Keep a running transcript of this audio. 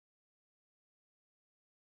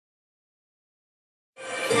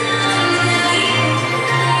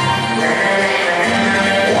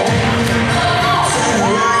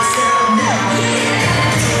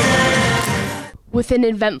With an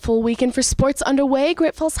eventful weekend for sports underway,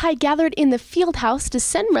 Great Falls High gathered in the field house to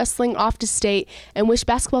send wrestling off to state and wish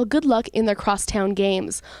basketball good luck in their crosstown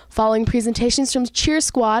games. Following presentations from cheer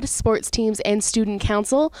squad, sports teams, and student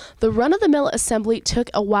council, the run-of-the-mill assembly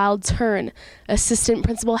took a wild turn. Assistant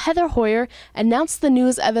Principal Heather Hoyer announced the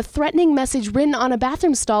news of a threatening message written on a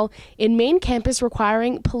bathroom stall in main campus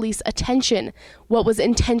requiring police attention. What was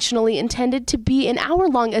intentionally intended to be an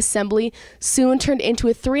hour-long assembly soon turned into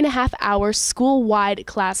a 3.5-hour school-wide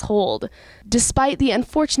class hold. Despite the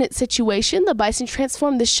unfortunate situation, the Bison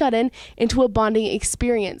transformed the shut-in into a bonding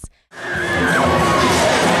experience.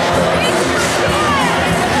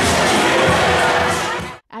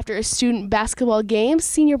 After a student basketball game,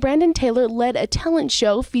 senior Brandon Taylor led a talent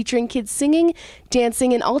show featuring kids singing,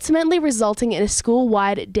 dancing, and ultimately resulting in a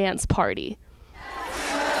school-wide dance party.